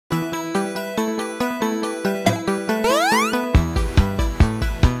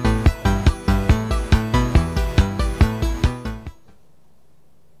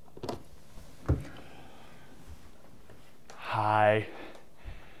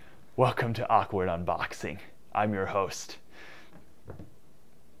Welcome to Awkward Unboxing. I'm your host.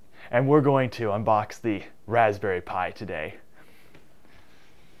 And we're going to unbox the Raspberry Pi today.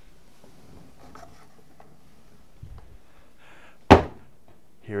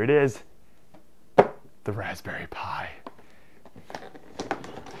 Here it is, the Raspberry Pi.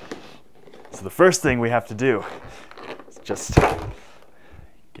 So the first thing we have to do is just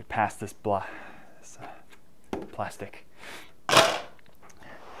get past this plastic.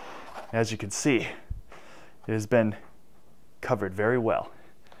 As you can see, it has been covered very well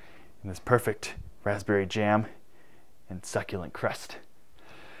in this perfect raspberry jam and succulent crust.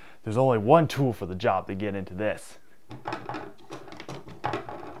 There's only one tool for the job to get into this.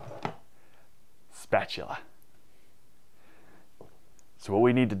 Spatula. So what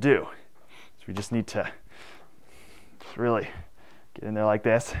we need to do is we just need to really get in there like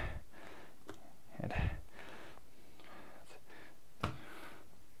this and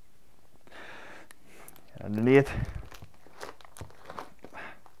underneath.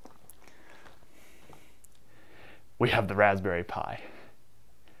 We have the Raspberry Pi.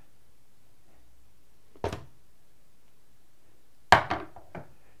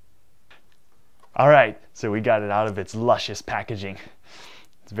 All right, so we got it out of its luscious packaging.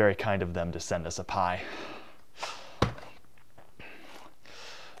 It's very kind of them to send us a pie.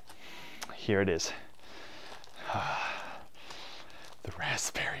 Here it is. The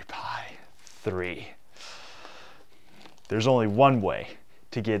Raspberry Pi 3. There's only one way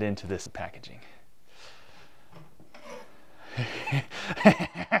to get into this packaging.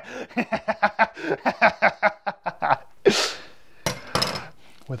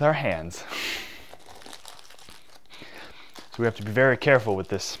 With our hands. So we have to be very careful with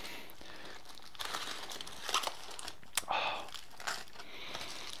this.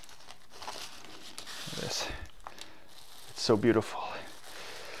 This. It's so beautiful.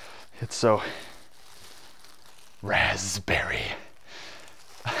 It's so raspberry.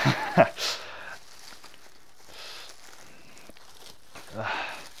 I'm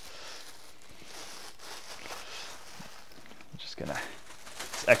just gonna get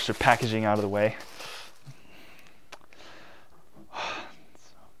this extra packaging out of the way.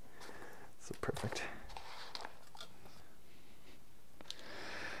 So perfect.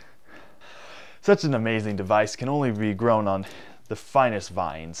 Such an amazing device can only be grown on the finest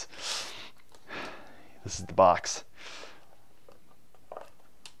vines. This is the box.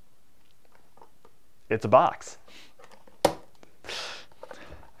 It's a box.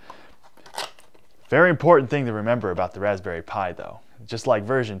 Very important thing to remember about the Raspberry Pi though, just like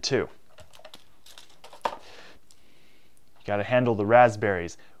version 2. You gotta handle the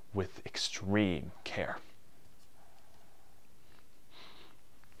raspberries with extreme care.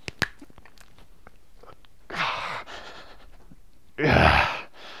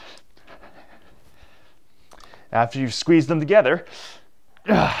 After you've squeezed them together,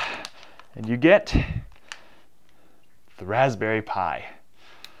 and you get the Raspberry Pi.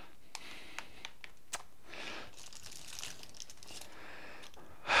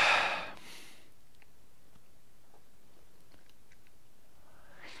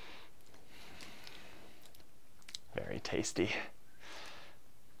 Very tasty.